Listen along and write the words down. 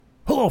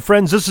Hello,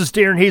 friends. This is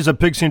Darren Hayes of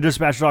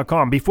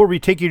PigskinDispatch.com. Before we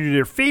take you to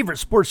your favorite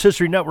Sports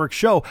History Network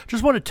show,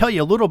 just want to tell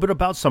you a little bit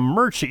about some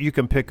merch that you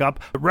can pick up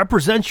that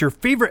represents your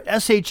favorite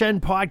SHN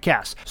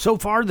podcast. So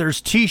far, there's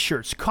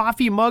t-shirts,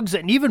 coffee mugs,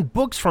 and even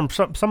books from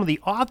some of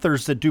the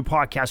authors that do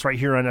podcasts right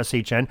here on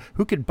SHN.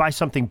 Who could buy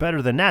something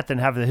better than that, than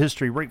have the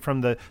history right from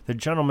the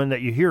gentleman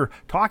that you hear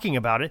talking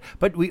about it?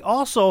 But we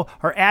also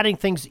are adding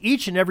things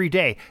each and every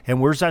day.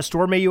 And where's that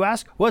store, may you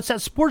ask? Well, it's at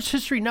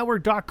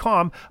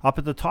SportsHistoryNetwork.com. Up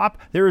at the top,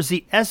 there is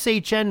the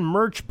SHN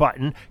merch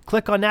button.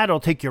 Click on that.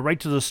 It'll take you right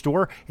to the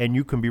store, and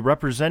you can be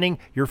representing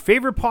your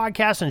favorite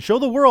podcast and show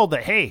the world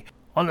that, hey,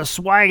 on the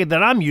swag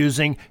that I'm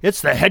using, it's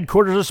the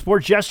headquarters of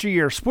sports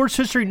yesteryear, Sports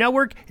History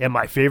Network, and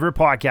my favorite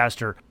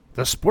podcaster,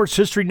 the Sports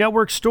History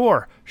Network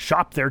store.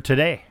 Shop there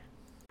today.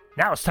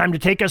 Now it's time to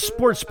take a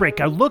sports break,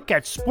 a look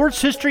at sports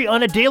history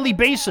on a daily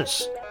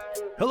basis.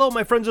 Hello,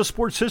 my friends of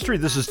sports history.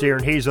 This is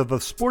Darren Hayes of the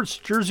Sports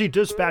Jersey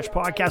Dispatch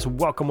podcast.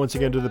 Welcome once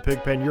again to the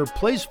Pigpen, your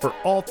place for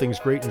all things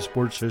great in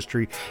sports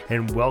history.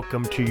 And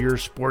welcome to your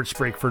sports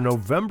break for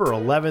November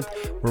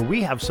 11th, where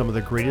we have some of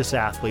the greatest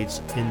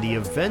athletes in the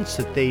events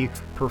that they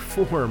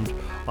performed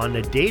on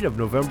the date of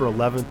November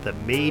 11th that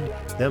made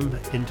them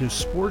into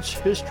sports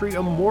history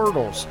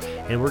immortals.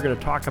 And we're going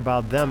to talk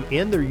about them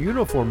and their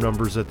uniform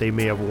numbers that they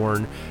may have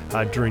worn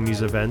during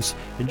these events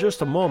in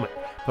just a moment.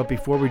 But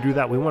before we do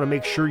that, we want to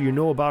make sure you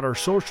know about our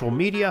social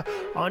media.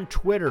 On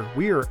Twitter,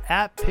 we are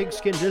at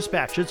Pigskin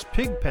Dispatch. It's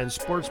Pigpen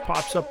Sports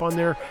pops up on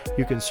there.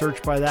 You can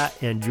search by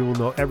that, and you will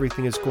know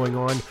everything that's going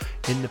on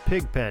in the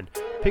Pigpen.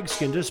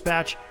 Pigskin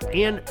Dispatch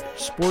and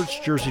Sports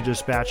Jersey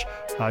Dispatch,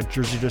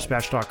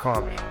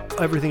 jerseydispatch.com.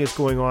 Everything is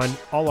going on,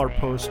 all our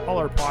posts, all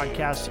our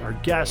podcasts, our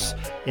guests,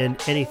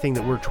 and anything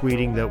that we're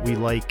tweeting that we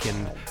like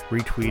and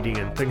retweeting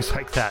and things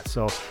like that.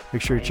 So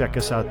make sure you check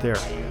us out there.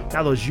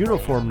 Now, those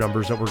uniform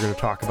numbers that we're going to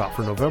talk about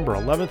for November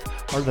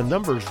 11th are the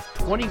numbers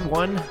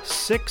 21,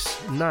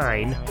 6,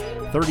 9,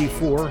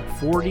 34,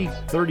 40,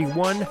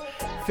 31,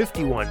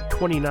 51,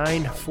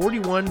 29,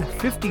 41,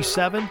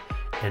 57,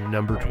 and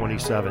number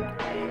 27.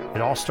 It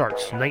all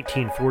starts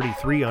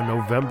 1943 on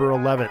November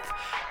 11th.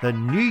 The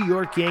New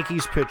York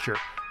Yankees pitcher,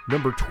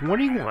 number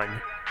 21,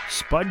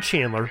 Spud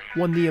Chandler,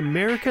 won the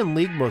American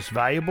League Most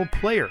Valuable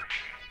Player.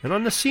 And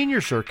on the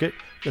senior circuit,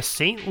 the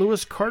St.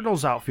 Louis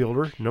Cardinals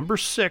outfielder, number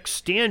 6,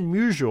 Stan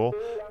Musial,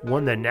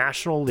 won the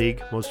National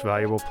League Most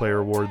Valuable Player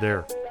award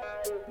there.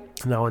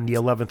 Now, on the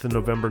 11th of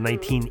November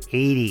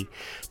 1980,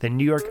 the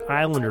New York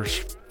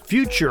Islanders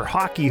future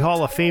Hockey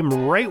Hall of Fame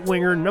right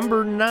winger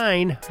number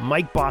 9,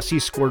 Mike Bossy,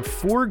 scored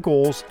 4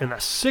 goals in a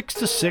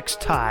 6-6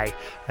 tie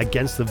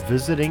against the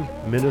visiting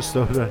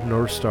Minnesota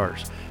North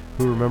Stars.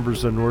 Who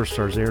remembers the North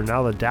Stars? They are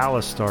now the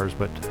Dallas Stars,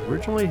 but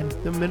originally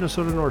the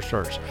Minnesota North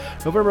Stars.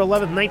 November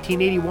 11th,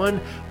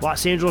 1981,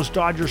 Los Angeles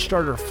Dodgers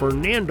starter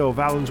Fernando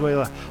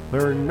Valenzuela,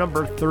 wearing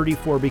number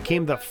 34,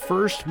 became the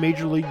first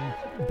Major League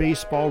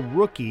Baseball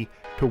rookie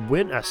to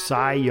win a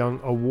Cy Young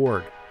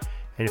Award.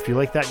 And if you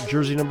like that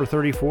jersey number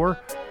 34,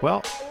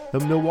 well, the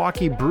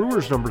Milwaukee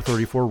Brewers number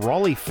 34,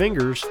 Rollie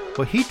Fingers,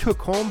 well, he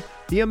took home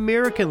the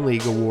American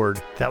League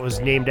Award that was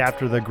named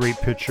after the great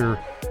pitcher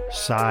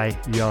Cy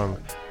Young.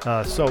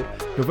 So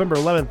November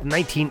 11th,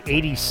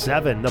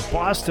 1987, the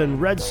Boston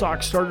Red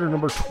Sox starter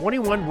number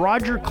 21,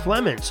 Roger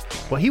Clemens.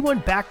 Well, he won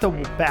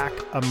back-to-back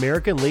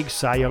American League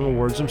Cy Young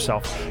Awards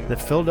himself. The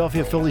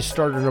Philadelphia Phillies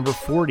starter number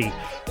 40,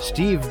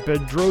 Steve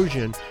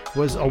Bedrosian,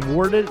 was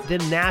awarded the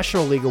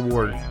National League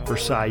Award for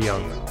Cy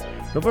Young.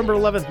 November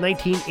 11th,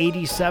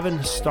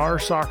 1987, star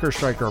soccer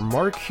striker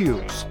Mark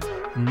Hughes,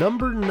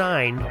 number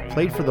 9,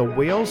 played for the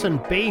Wales and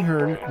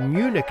Bayern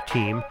Munich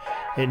team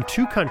in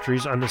 2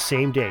 countries on the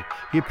same day.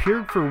 He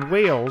appeared for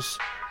Wales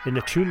in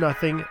a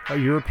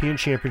 2-0 European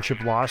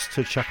Championship loss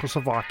to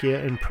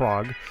Czechoslovakia in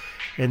Prague,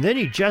 and then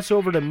he jets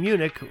over to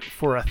Munich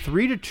for a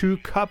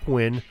 3-2 cup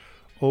win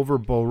over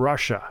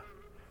Borussia.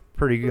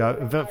 Pretty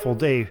eventful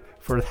day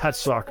for that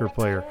soccer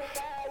player.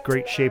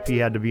 Great shape he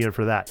had to be in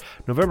for that.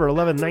 November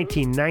 11,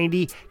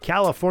 1990,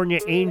 California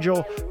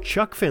Angel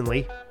Chuck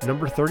Finley,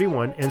 number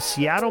 31, and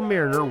Seattle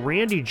Mariner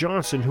Randy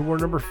Johnson, who wore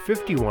number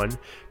 51,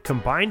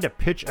 combined to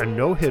pitch a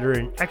no-hitter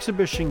in an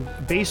exhibition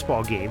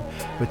baseball game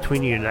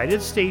between the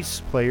United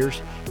States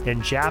players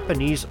and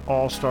Japanese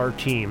all-star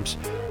teams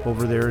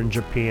over there in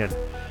Japan.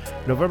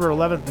 November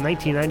 11th,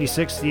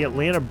 1996, the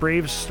Atlanta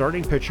Braves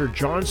starting pitcher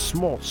John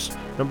Smoltz,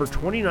 number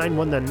 29,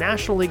 won the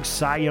National League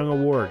Cy Young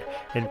Award.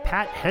 And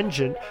Pat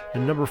Hengent, the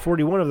number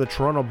 41 of the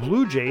Toronto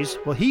Blue Jays,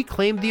 well, he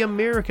claimed the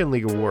American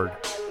League Award.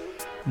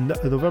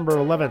 November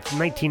 11th,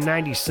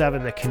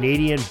 1997, the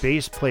Canadian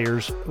base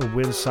players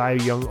win Cy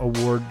Young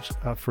Awards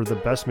for the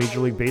best Major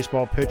League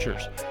Baseball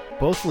pitchers.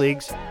 Both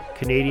leagues,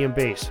 Canadian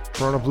base.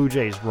 Toronto Blue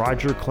Jays,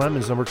 Roger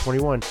Clemens, number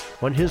 21,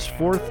 won his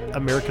 4th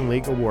American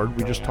League Award.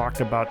 We just talked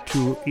about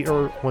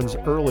 2 ones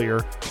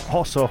earlier,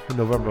 also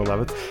November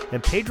 11th.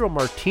 And Pedro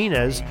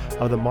Martinez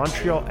of the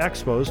Montreal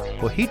Expos,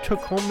 well, he took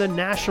home the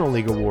National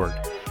League Award.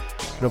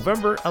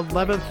 November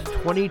 11th,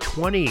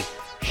 2020,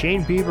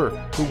 Shane Bieber,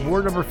 who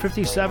wore number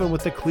 57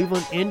 with the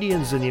Cleveland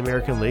Indians in the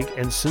American League,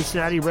 and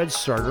Cincinnati Reds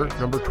starter,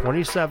 number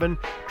 27,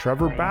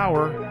 Trevor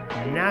Bauer,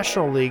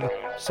 National League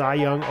Cy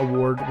Young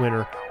Award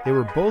winner. They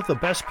were both the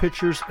best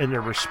pitchers in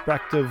their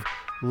respective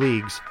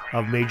leagues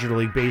of Major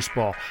League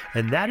Baseball.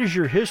 And that is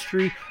your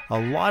history. A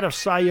lot of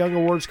Cy Young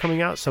Awards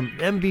coming out, some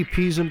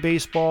MVPs in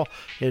baseball,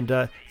 and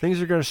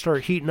things are going to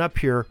start heating up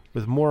here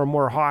with more and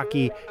more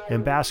hockey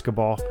and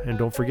basketball. And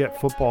don't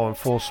forget football in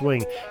full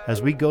swing as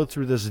we go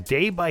through this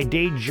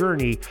day-by-day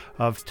journey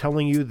of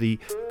telling you the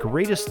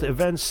greatest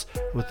events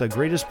with the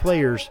greatest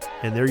players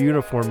and their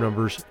uniform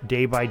numbers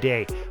day by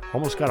day.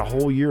 Almost got a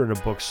whole year in the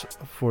books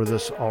for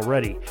this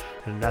already,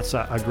 and that's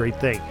a great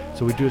thing.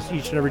 So we do this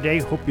each and every day.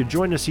 Hope you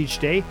join us each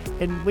day.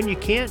 And when you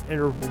can't,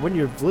 or when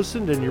you've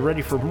listened and you're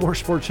ready for more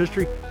sports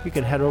history, you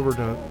can head over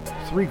to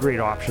 3 great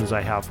options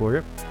I have for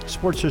you: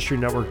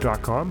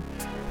 sportshistorynetwork.com,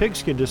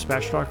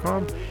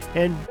 pigskindispatch.com,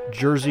 and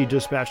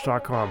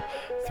jerseydispatch.com.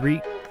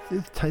 3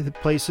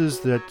 places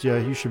that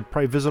you should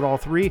probably visit all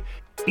 3.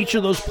 Each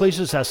of those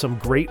places has some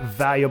great,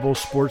 valuable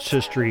sports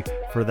history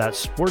for that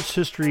sports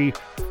history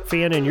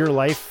fan in your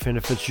life. And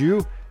if it's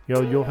you,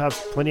 you'll have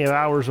plenty of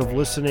hours of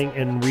listening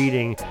and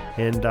reading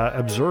and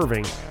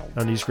observing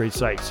on these great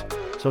sites.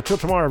 So till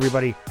tomorrow,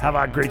 everybody, have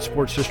a great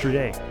sports history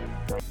day.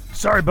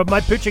 Sorry, but my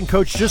pitching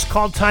coach just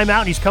called timeout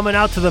and he's coming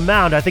out to the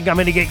mound. I think I'm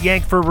going to get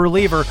yanked for a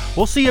reliever.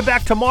 We'll see you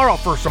back tomorrow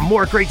for some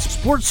more great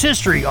sports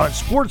history on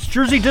Sports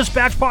Jersey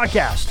Dispatch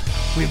Podcast.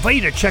 We invite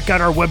you to check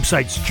out our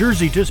websites,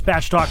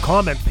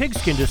 jerseydispatch.com and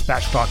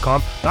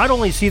pigskindispatch.com. Not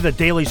only see the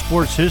daily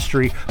sports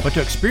history, but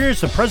to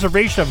experience the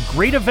preservation of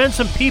great events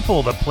and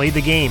people that play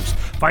the games.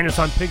 Find us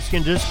on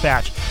Pigskin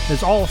Dispatch.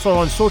 It's also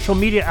on social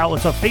media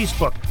outlets of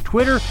Facebook,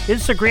 Twitter,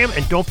 Instagram,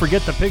 and don't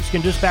forget the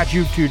Pigskin Dispatch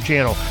YouTube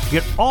channel to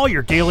get all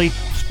your daily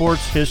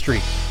sports history.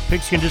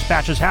 Pigskin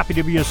Dispatch is happy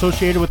to be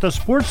associated with the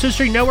Sports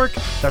History Network,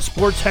 the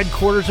sports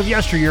headquarters of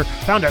yesteryear,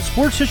 found at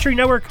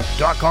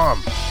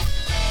sportshistorynetwork.com.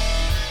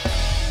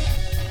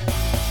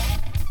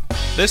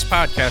 This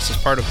podcast is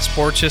part of the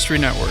Sports History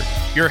Network,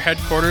 your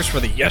headquarters for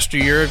the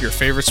yesteryear of your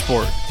favorite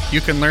sport.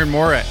 You can learn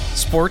more at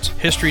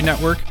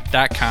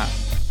sportshistorynetwork.com.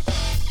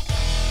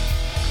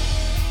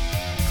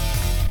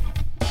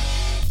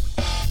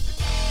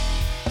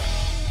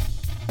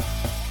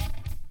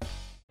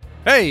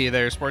 Hey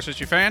there, sports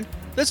history fan.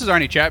 This is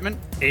Arnie Chapman,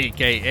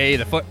 aka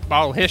the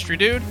Football History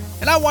Dude,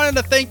 and I wanted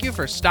to thank you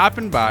for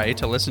stopping by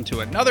to listen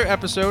to another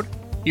episode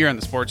here on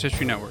the Sports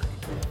History Network.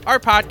 Our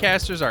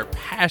podcasters are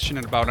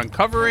passionate about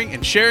uncovering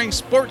and sharing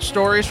sports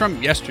stories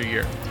from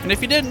yesteryear. And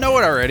if you didn't know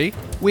it already,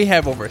 we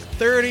have over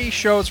 30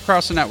 shows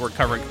across the network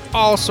covering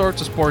all sorts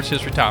of sports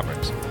history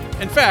topics.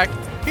 In fact,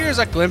 here's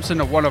a glimpse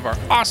into one of our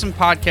awesome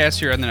podcasts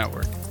here on the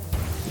network.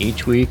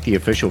 Each week, the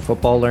official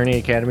Football Learning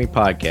Academy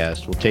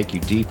podcast will take you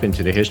deep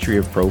into the history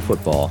of pro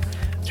football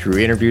through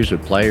interviews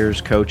with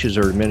players, coaches,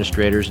 or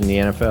administrators in the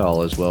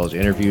NFL, as well as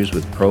interviews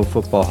with Pro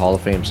Football Hall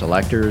of Fame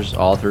selectors,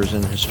 authors,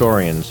 and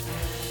historians.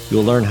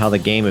 You'll learn how the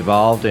game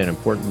evolved and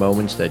important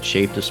moments that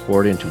shaped the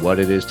sport into what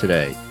it is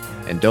today.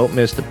 And don't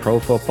miss the Pro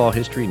Football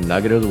History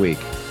Nugget of the Week.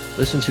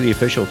 Listen to the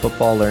official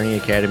Football Learning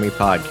Academy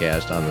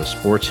podcast on the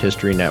Sports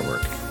History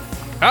Network.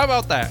 How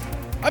about that?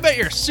 I bet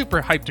you're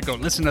super hyped to go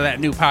listen to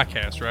that new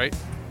podcast, right?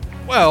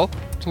 Well,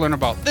 to learn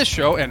about this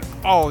show and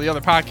all the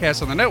other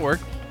podcasts on the network,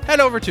 head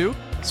over to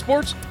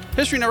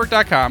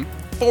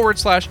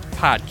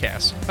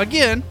sportshistorynetwork.com/podcasts.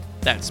 Again,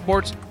 that's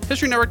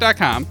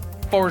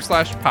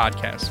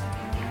sportshistorynetwork.com/podcasts.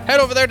 Head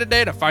over there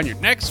today to find your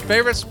next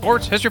favorite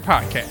sports history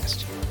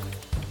podcast.